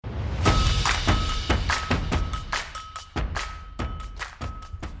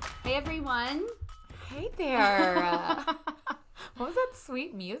Hey everyone. Hey there. What was that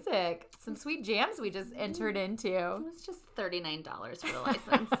sweet music? Some sweet jams we just entered into. It was just $39 for the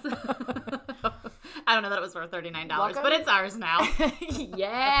license. I don't know that it was worth $39, but it's ours now.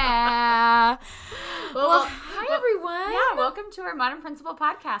 Yeah. Well, hi everyone. Yeah, welcome to our Modern Principal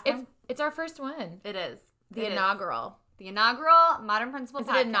podcast. It's our first one. It is. The inaugural. The inaugural Modern Principal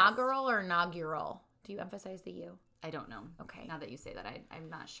podcast. Is it inaugural or inaugural? Do you emphasize the U? I don't know. Okay. Now that you say that, I'm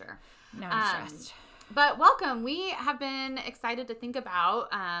not sure. Now I'm stressed. But welcome. We have been excited to think about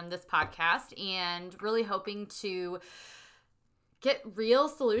this podcast and really hoping to get real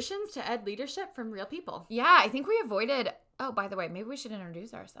solutions to ed leadership from real people. Yeah, I think we avoided... Oh, by the way, maybe we should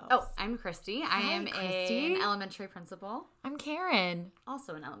introduce ourselves. Oh, I'm Christy. I am Christy. an elementary principal. I'm Karen.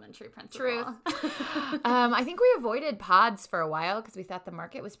 Also an elementary principal. Truth. I think we avoided pods for a while because we thought the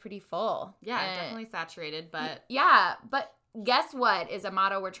market was pretty full. Yeah, definitely saturated, but... Yeah, but guess what is a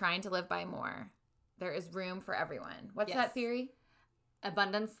motto we're trying to live by more? There is room for everyone. What's that theory?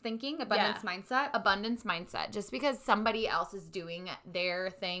 Abundance thinking, abundance mindset. Abundance mindset. Just because somebody else is doing their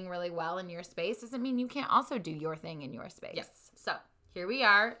thing really well in your space doesn't mean you can't also do your thing in your space. Yes. So here we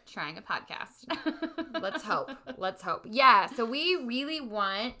are trying a podcast. Let's hope. Let's hope. Yeah. So we really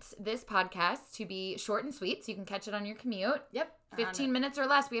want this podcast to be short and sweet so you can catch it on your commute. Yep. 15 minutes or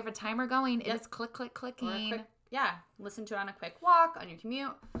less. We have a timer going. It is click, click, clicking. Listen to it on a quick walk, on your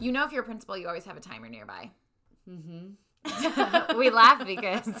commute. You know if you're a principal, you always have a timer nearby. Mm-hmm. We laugh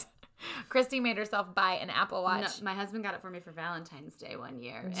because Christy made herself buy an Apple Watch. No, my husband got it for me for Valentine's Day one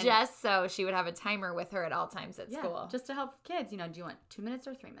year. Just so she would have a timer with her at all times at school. Just to help kids. Do you want 2 minutes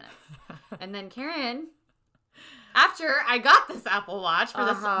or 3 minutes? And then Karen, after I got this Apple Watch for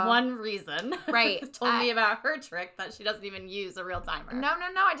this one reason, told me about her trick that she doesn't even use a real timer. No.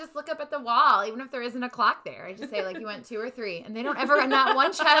 I just look up at the wall, even if there isn't a clock there. I just say, you went 2 or 3. And they don't ever, not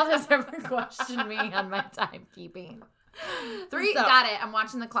one child has ever questioned me on my timekeeping. 3, got it. I'm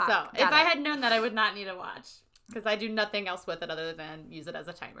watching the clock. So if I had known that, I would not need a watch. Because I do nothing else with it other than use it as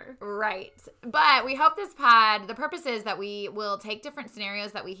a timer. Right. But we hope this pod, the purpose is that we will take different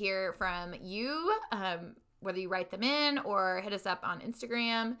scenarios that we hear from you, whether you write them in or hit us up on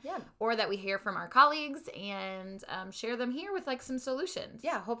Instagram, or that we hear from our colleagues and share them here with some solutions.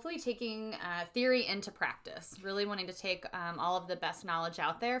 Yeah, hopefully taking theory into practice, really wanting to take all of the best knowledge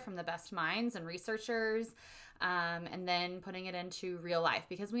out there from the best minds and researchers, and then putting it into real life,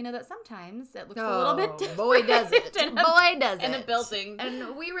 because we know that sometimes it looks a little bit different. Boy, does it. Boy, does it. In a building.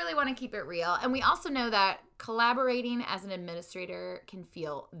 And we really want to keep it real. And we also know that collaborating as an administrator can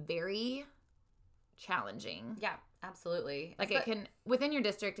feel very challenging. Yeah, absolutely. It can, within your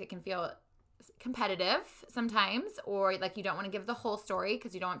district, it can feel competitive sometimes, or you don't want to give the whole story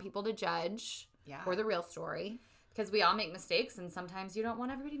because you don't want people to judge or the real story. Because we all make mistakes, and sometimes you don't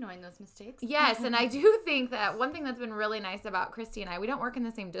want everybody knowing those mistakes. Yes, and I do think that one thing that's been really nice about Christy and I, we don't work in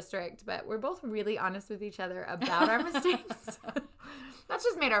the same district, but we're both really honest with each other about our mistakes. That's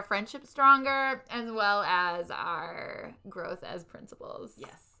just made our friendship stronger, as well as our growth as principals.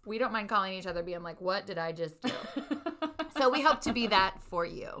 Yes. We don't mind calling each other, being like, what did I just do? So we hope to be that for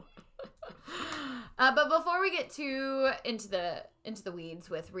you. But before we get into the weeds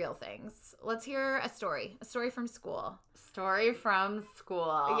with real things, let's hear a story from school. Story from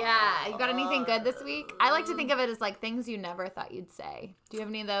school. Yeah. You got anything good this week? I like to think of it as things you never thought you'd say. Do you have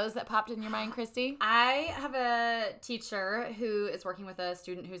any of those that popped in your mind, Christy? I have a teacher who is working with a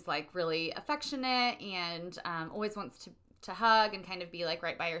student who's really affectionate and always wants to hug and kind of be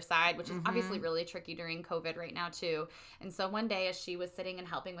right by your side, which is obviously really tricky during COVID right now too. And so one day, as she was sitting and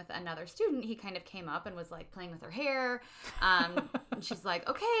helping with another student, he kind of came up and was playing with her hair. And she's like,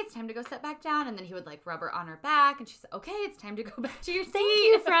 okay, it's time to go sit back down. And then he would rub her on her back, and she's like, okay, it's time to go back to your seat. Thank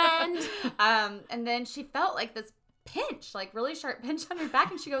you, friend. And then she felt this pinch, really sharp pinch on her back.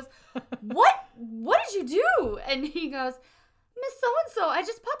 And she goes, what did you do? And he goes, Miss So-and-so, I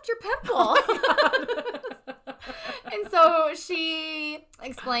just popped your pimple. And so she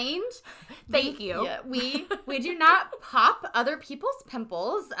explained, Thank you. Yeah, we do not pop other people's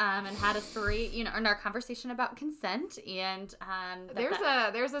pimples, and had a story, in our conversation about consent, and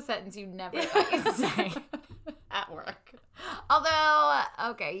there's a sentence you never thought you'd say at work. Although,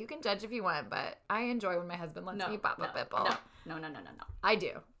 okay, you can judge if you want, but I enjoy when my husband lets me pop a pimple. No. I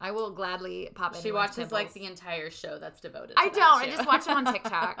do. I will gladly pop it. She watches the entire show that's devoted to I don't. I just watch them on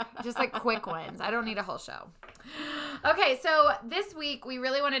TikTok. Just quick ones. I don't need a whole show. Okay, so this week we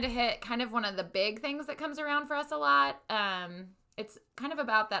really wanted to hit kind of one of the big things that comes around for us a lot. It's kind of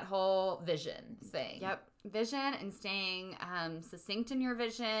about that whole vision thing. Yep. vision and staying succinct in your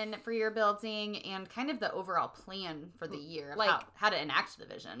vision for your building and kind of the overall plan for the year, like how to enact the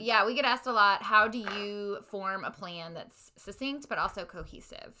vision. Yeah, we get asked a lot, how do you form a plan that's succinct but also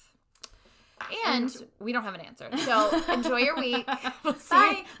cohesive? And we don't have an answer. So enjoy your week. We'll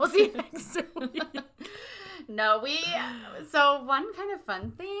see you next week. No, so one kind of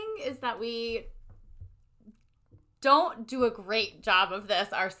fun thing is that we don't do a great job of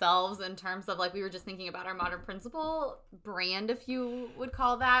this ourselves in terms of, like, we were just thinking about our Modern Principal brand, if you would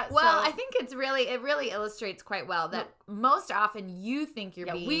call that. Well, I think it really illustrates quite well that most often you think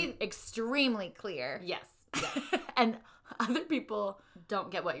you're being extremely clear. Yes. And other people don't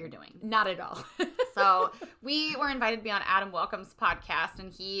get what you're doing. Not at all. So we were invited to be on Adam Welcome's podcast,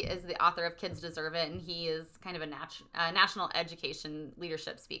 and he is the author of Kids Deserve It, and he is kind of a national education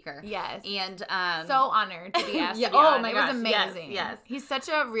leadership speaker. Yes. And so honored to be asked to be on. My it gosh, was amazing. Yes. He's such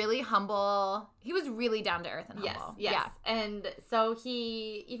a really humble, he was really down to earth and humble. Yes. Yeah. And so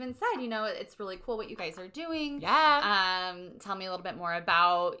he even said, it's really cool what you guys are doing. Yeah. Tell me a little bit more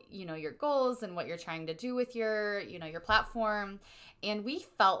about, your goals and what you're trying to do with your, your platform. And we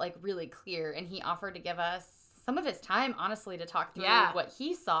felt like really clear, and he offered to give us some of his time, honestly, to talk through what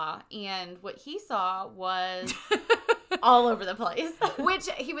he saw. And what he saw was all over the place. Which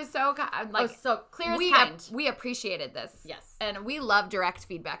he was so so clear as kind. We appreciated this. Yes. And we love direct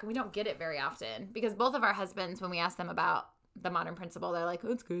feedback, and we don't get it very often because both of our husbands, when we ask them about the Modern Principal, they're like,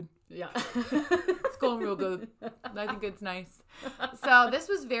 oh, it's good. Yeah. It's going real good. I think it's nice. So this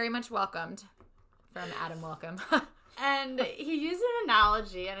was very much welcomed from Adam Welcome. And he used an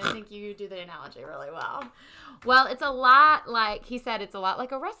analogy, and I think you do the analogy really well. Well, it's a lot like, he said, it's a lot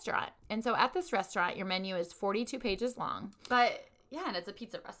like a restaurant. And so at this restaurant, your menu is 42 pages long. But, yeah, and it's a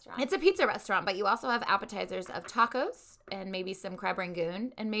pizza restaurant. It's a pizza restaurant, but you also have appetizers of tacos and maybe some crab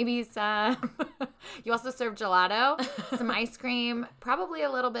rangoon and maybe some, you also serve gelato, some ice cream, probably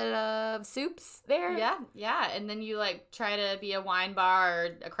a little bit of soups there. Yeah. And then you, try to be a wine bar or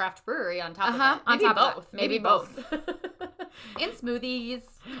a craft brewery on top of it. On top of both. Maybe both. And smoothies.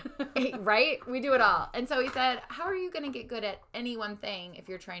 Right? We do it all. And so he said, how are you going to get good at any one thing if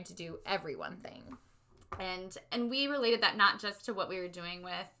you're trying to do every one thing? And we related that not just to what we were doing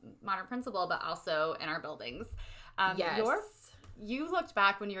with Modern Principal, but also in our buildings. Yes. You looked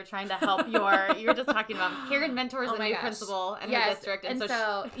back when you were trying to help you were just talking about Karen mentors a new principal in her district. And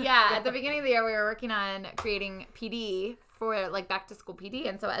so at the beginning of the year, we were working on creating PD for back to school PD.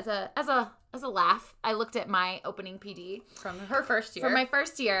 And so as a laugh, I looked at my opening PD from her first year. From my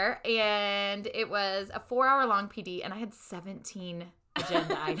first year, and it was a 4-hour long PD, and I had 17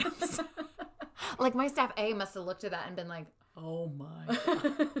 agenda items. My staff A must have looked at that and been like, oh my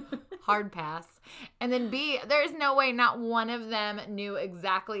God. Hard pass. And then B, there's no way not one of them knew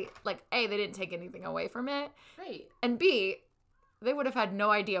exactly, A, they didn't take anything away from it. Right. And B, they would have had no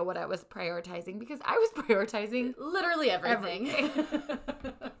idea what I was prioritizing because I was prioritizing literally everything.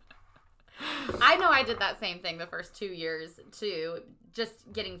 I know I did that same thing the first 2 years too,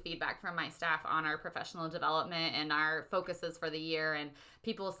 just getting feedback from my staff on our professional development and our focuses for the year, and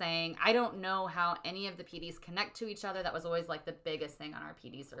people saying, I don't know how any of the PDs connect to each other. That was always the biggest thing on our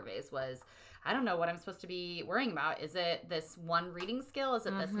PD surveys was, I don't know what I'm supposed to be worrying about. Is it this one reading skill? Is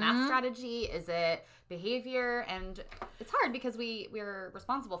it this math strategy? Is it behavior? And it's hard because we're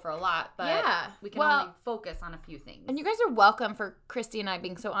responsible for a lot, but we can only focus on a few things. And you guys are welcome for Christy and I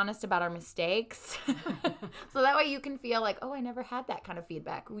being so honest about our mistakes. So that way you can feel like, oh, I never had that kind of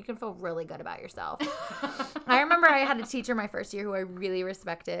feedback. You can feel really good about yourself. I remember I had a teacher my first year who I really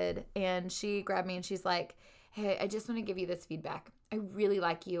respected, and she grabbed me and she's like, hey, I just want to give you this feedback. I really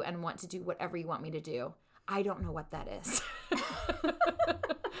like you and want to do whatever you want me to do. I don't know what that is.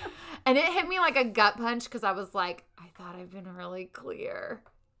 And it hit me like a gut punch because I was like, I thought I've been really clear.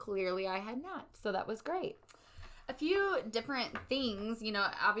 Clearly I had not. So that was great. A few different things,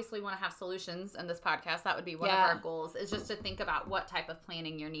 obviously we want to have solutions in this podcast. That would be one of our goals, is just to think about what type of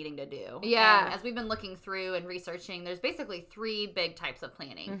planning you're needing to do. Yeah. And as we've been looking through and researching, there's basically 3 big types of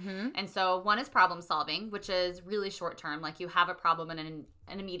planning. And so one is problem solving, which is really short term. You have a problem and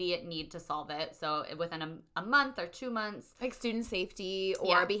an immediate need to solve it. So within a month or 2 months. Like student safety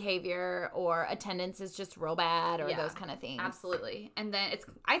or behavior or attendance is just real bad or those kind of things. Absolutely. And then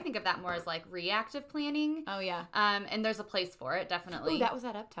I think of that more as reactive planning. Oh, yeah. And there's a place for it, definitely. Ooh, that was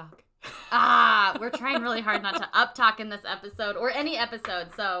that up talk. We're trying really hard not to up talk in this episode or any episode.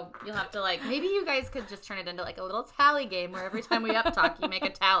 So you'll have to maybe you guys could just turn it into a little tally game where every time we up talk, you make a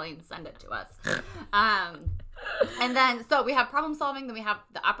tally and send it to us. And then, so we have problem solving, then we have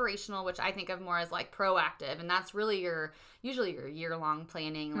the operational, which I think of more as like proactive. And that's really usually your year-long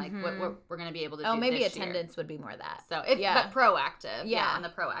planning, like what we're going to be able to do maybe this attendance would be more that. So, but proactive. Yeah. On the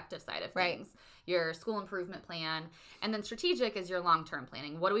proactive side of things. Right. Your school improvement plan. And then strategic is your long-term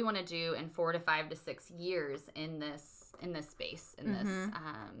planning. What do we want to do in 4 to 5 to 6 years in this space,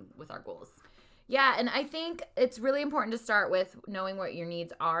 with our goals? Yeah, and I think it's really important to start with knowing what your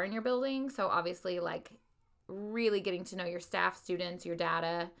needs are in your building. So obviously, like, really getting to know your staff, students, your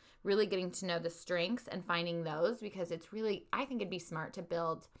data, really getting to know the strengths and finding those, because it's really, I think it'd be smart to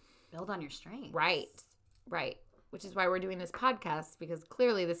build on your strengths. Right. Which is why we're doing this podcast, because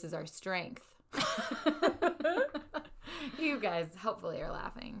clearly this is our strength. You guys hopefully are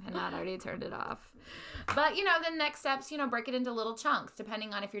laughing and not already turned it off. But, the next steps, break it into little chunks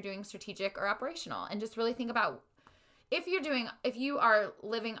depending on if you're doing strategic or operational, and just really think about if you are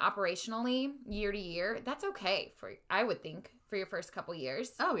living operationally year to year, that's okay I would think, for your first couple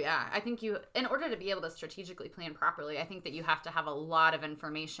years. Oh yeah. I think in order to be able to strategically plan properly, I think that you have to have a lot of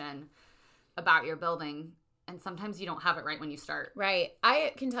information about your building. And sometimes you don't have it right when you start. Right.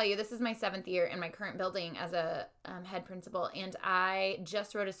 I can tell you, this is my 7th year in my current building as a head principal, and I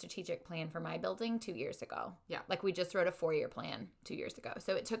just wrote a strategic plan for my building 2 years ago. Yeah. Like we just wrote a 4-year plan 2 years ago.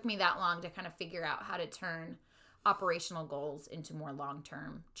 So it took me that long to kind of figure out how to turn operational goals into more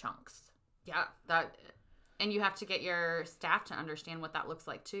long-term chunks. Yeah. And you have to get your staff to understand what that looks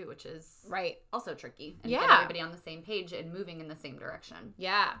like too, which is also tricky. And get everybody on the same page and moving in the same direction.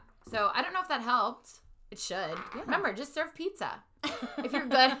 Yeah. So I don't know if that helped. It should. Yeah. Remember, just serve pizza. If you're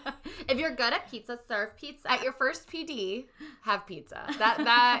good at pizza, serve pizza. At your first PD, have pizza.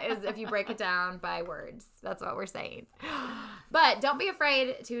 That is, if you break it down by words, that's what we're saying. But don't be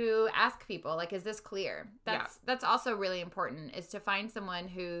afraid to ask people, like, is this clear? That's also really important, is to find someone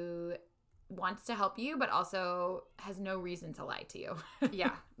who wants to help you but also has no reason to lie to you.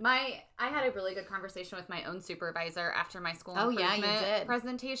 Yeah. I had a really good conversation with my own supervisor after my school improvement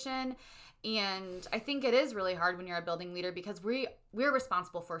presentation. And I think it is really hard when you're a building leader, because we're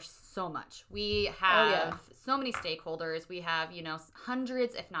responsible for so much. We have so many stakeholders. We have,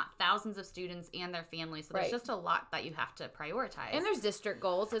 hundreds, if not thousands of students and their families. So there's just a lot that you have to prioritize. And there's district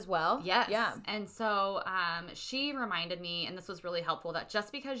goals as well. Yes. Yeah. And so she reminded me, and this was really helpful, that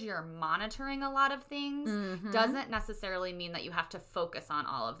just because you're monitoring a lot of things doesn't necessarily mean that you have to focus on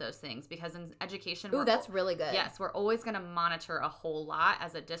all of those things, because in education, that's really good. Yes, we're always going to monitor a whole lot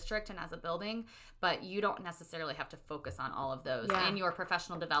as a district and as a building, but you don't necessarily have to focus on all of those in your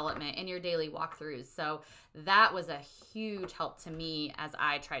professional development, in your daily walkthroughs. So that was a huge help to me as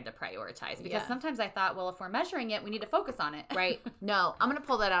I tried to prioritize, because sometimes I thought, well, if we're measuring it, we need to focus on it. Right. No, I'm going to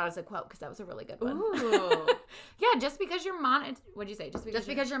pull that out as a quote, because that was a really good one. Ooh. Yeah, just because you're what'd you say? Just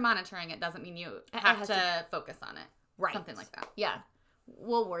because you're monitoring it doesn't mean you have to focus on it. Right. Something like that. Yeah.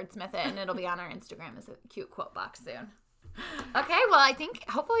 We'll wordsmith it, and it'll be on our Instagram as a cute quote box soon. Okay, well, I think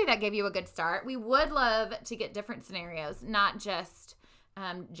hopefully that gave you a good start. We would love to get different scenarios, not just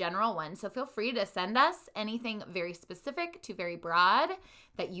general ones. So feel free to send us anything very specific to very broad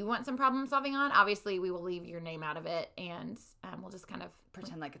that you want some problem solving on. Obviously, we will leave your name out of it, and we'll just kind of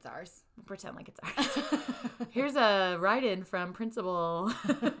pretend like it's ours. Here's a write-in from principal.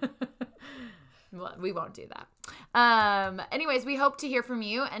 Well, we won't do that. Anyways, we hope to hear from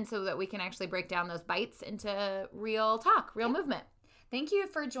you, and so that we can actually break down those bites into real talk, real movement. Thank you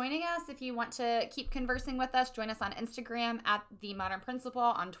for joining us. If you want to keep conversing with us, join us on Instagram at The Modern Principal,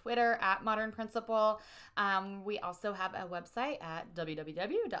 on Twitter at Modern Principal. We also have a website at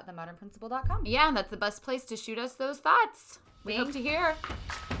www.themodernprincipal.com. Yeah, and that's the best place to shoot us those thoughts. We hope to hear.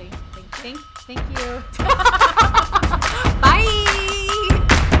 Thank you. Bye.